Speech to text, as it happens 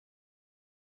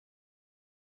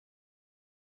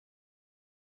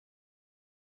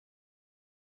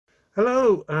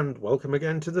Hello and welcome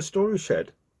again to the Story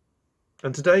Shed.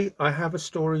 And today I have a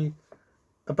story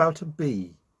about a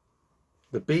bee,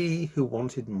 the bee who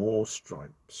wanted more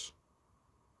stripes.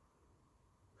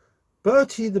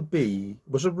 Bertie the bee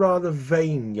was a rather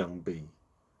vain young bee.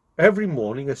 Every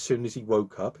morning as soon as he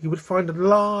woke up, he would find a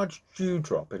large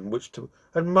dewdrop in which to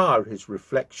admire his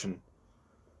reflection.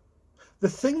 The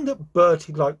thing that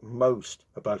Bertie liked most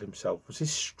about himself was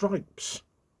his stripes.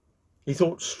 He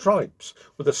thought stripes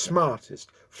were the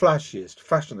smartest, flashiest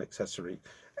fashion accessory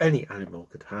any animal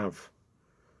could have.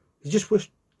 He just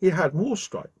wished he had more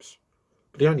stripes,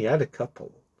 but he only had a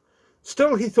couple.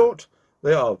 Still, he thought,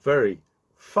 they are very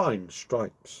fine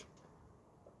stripes.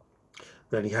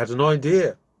 Then he had an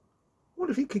idea.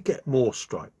 What if he could get more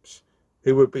stripes?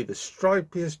 He would be the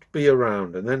stripiest bee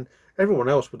around, and then everyone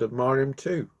else would admire him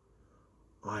too.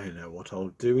 I know what I'll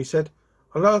do, he said.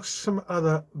 I'll ask some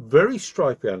other very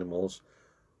stripy animals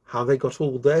how they got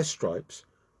all their stripes.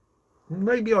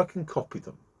 Maybe I can copy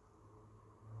them.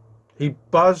 He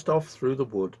buzzed off through the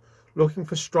wood, looking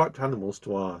for striped animals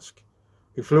to ask.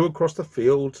 He flew across the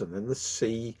fields and then the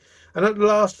sea, and at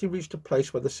last he reached a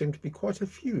place where there seemed to be quite a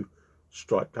few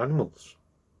striped animals.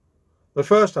 The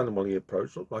first animal he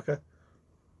approached looked like a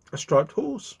striped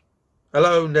horse.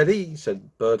 "Hello, Neddy,"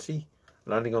 said Bertie,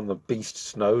 landing on the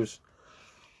beast's nose.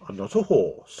 "I'm not a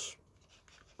horse.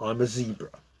 I'm a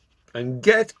zebra." "And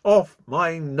get off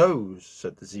my nose,"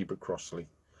 said the zebra crossly.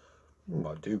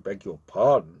 "I do beg your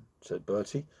pardon," said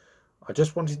Bertie. "I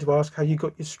just wanted to ask how you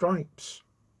got your stripes."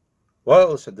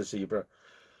 "Well," said the zebra,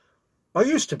 "I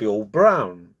used to be all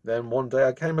brown. Then one day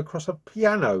I came across a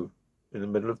piano in the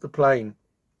middle of the plain.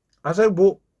 As I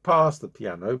walked past the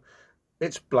piano,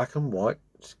 its black and white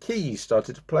keys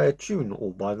started to play a tune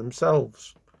all by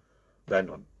themselves.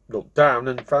 Then I looked down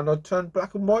and found I'd turned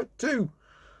black and white too.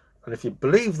 And if you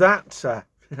believe that,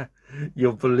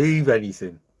 you'll believe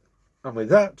anything." And with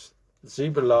that, the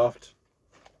zebra laughed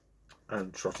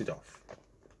and trotted off.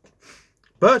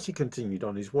 Bertie continued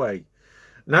on his way.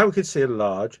 Now he could see a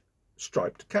large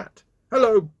striped cat.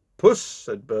 "Hello, puss,"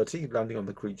 said Bertie, landing on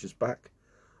the creature's back.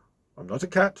 "I'm not a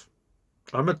cat.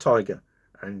 I'm a tiger.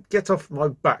 And get off my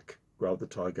back," growled the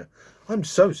tiger. "I'm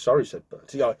so sorry," said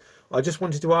Bertie. I just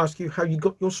wanted to ask you how you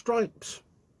got your stripes."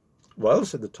 "Well,"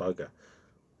 said the tiger,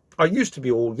 "I used to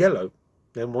be all yellow.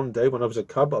 Then one day when I was a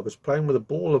cub, I was playing with a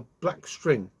ball of black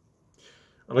string,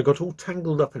 and I got all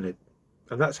tangled up in it.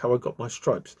 And that's how I got my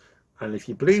stripes. And if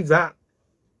you believe that,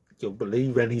 you'll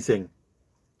believe anything."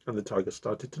 And the tiger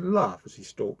started to laugh as he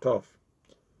stalked off.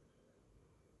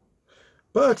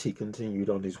 Bertie continued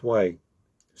on his way.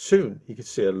 Soon he could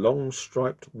see a long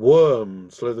striped worm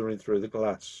slithering through the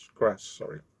grass.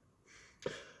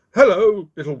 "Hello,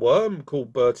 little worm,"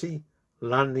 called Bertie,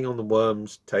 landing on the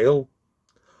worm's tail.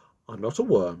 "I'm not a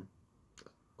worm.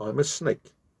 I'm a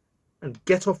snake. And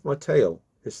get off my tail,"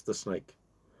 hissed the snake.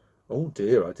 "Oh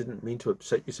dear, I didn't mean to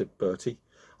upset you," said Bertie.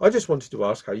 "I just wanted to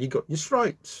ask how you got your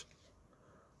stripes."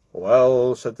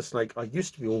 "Well," said the snake, "I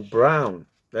used to be all brown.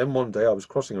 Then one day I was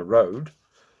crossing a road,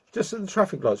 just as the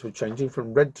traffic lights were changing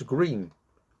from red to green.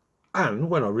 And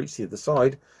when I reached the other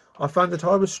side, I found that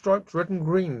I was striped red and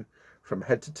green from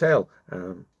head to tail.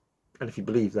 And if you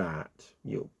believe that,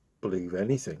 you'll believe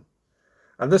anything."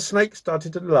 And the snake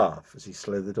started to laugh as he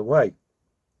slithered away.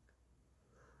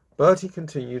 Bertie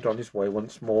continued on his way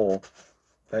once more.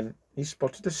 Then he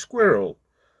spotted a squirrel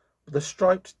with a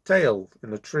striped tail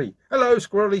in a tree. "Hello,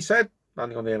 squirrel," he said,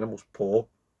 landing on the animal's paw.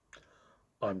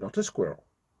 "I'm not a squirrel.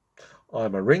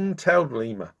 I'm a ring-tailed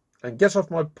lemur. And get off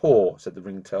my paw," said the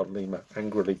ring-tailed lemur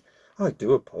angrily. "I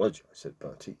do apologize," said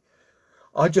Bertie.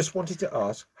 "I just wanted to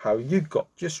ask how you got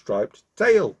your striped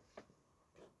tail."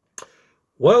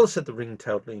 "Well," said the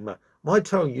ring-tailed lemur, "my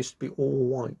tail used to be all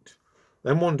white.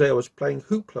 Then one day I was playing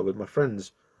hoopla with my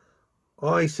friends.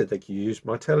 I said they could use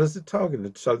my tail as a target,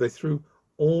 and so they threw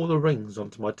all the rings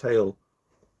onto my tail.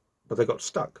 But they got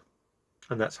stuck,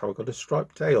 and that's how I got a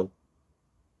striped tail.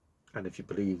 And if you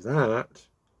believe that,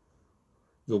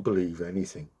 you'll believe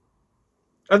anything."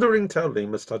 And the ring-tailed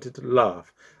lemur started to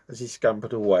laugh as he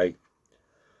scampered away.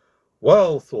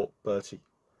 "Well," thought Bertie,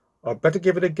 "I'd better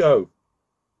give it a go."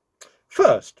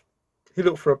 First, he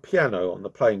looked for a piano on the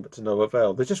plain, but to no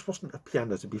avail. There just wasn't a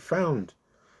piano to be found.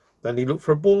 Then he looked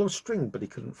for a ball of string, but he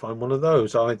couldn't find one of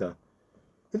those either.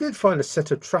 He did find a set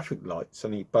of traffic lights,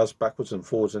 and he buzzed backwards and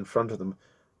forwards in front of them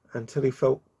until he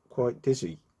felt quite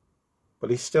dizzy. But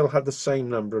he still had the same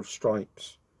number of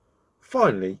stripes.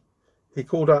 Finally, he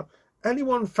called out,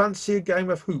 "Anyone fancy a game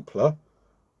of hoopla?"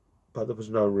 But there was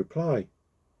no reply.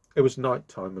 It was night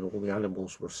time and all the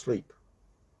animals were asleep.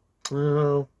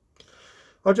 "Oh,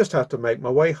 I'll just have to make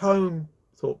my way home,"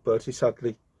 thought Bertie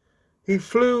sadly. He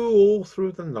flew all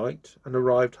through the night and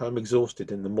arrived home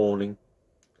exhausted in the morning.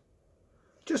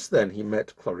 Just then he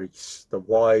met Clarice, the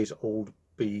wise old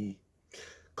bee.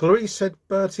 Clarice said,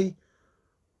 "Bertie,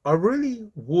 I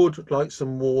really would like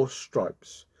some more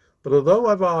stripes, but although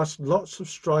I've asked lots of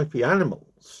stripy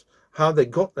animals how they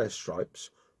got their stripes,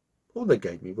 all they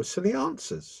gave me were silly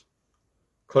answers."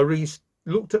 Clarice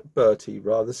looked at Bertie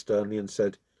rather sternly and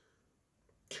said,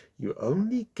 "You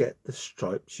only get the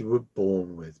stripes you were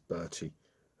born with, Bertie.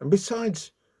 And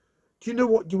besides, do you know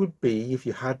what you would be if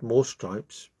you had more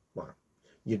stripes? Well,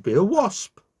 you'd be a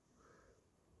wasp."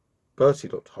 Bertie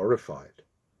looked horrified.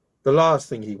 The last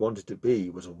thing he wanted to be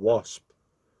was a wasp.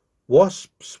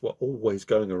 Wasps were always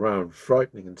going around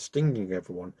frightening and stinging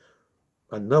everyone,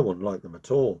 and no one liked them at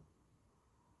all.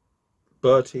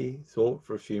 Bertie thought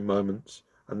for a few moments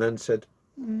and then said,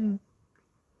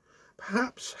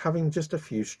 "Perhaps having just a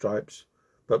few stripes,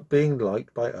 but being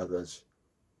liked by others,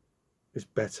 is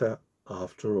better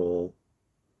after all."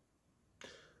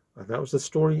 And that was the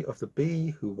story of the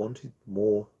bee who wanted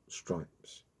more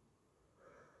stripes.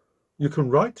 You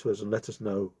can write to us and let us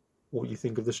know what you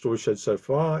think of the story shed so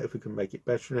far, if we can make it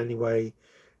better in any way,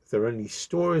 if there are any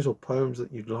stories or poems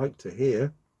that you'd like to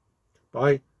hear,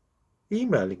 by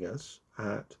emailing us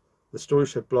at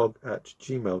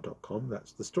thestoryshed@gmail.com.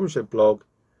 That's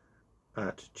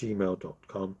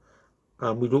thestoryshed@gmail.com.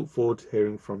 And we look forward to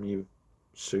hearing from you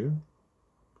soon.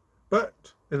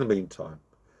 But in the meantime,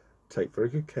 take very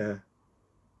good care.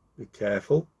 Be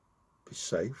careful. Be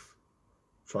safe.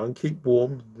 Try and keep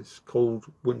warm in this cold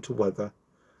winter weather.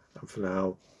 And for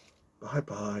now,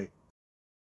 bye-bye.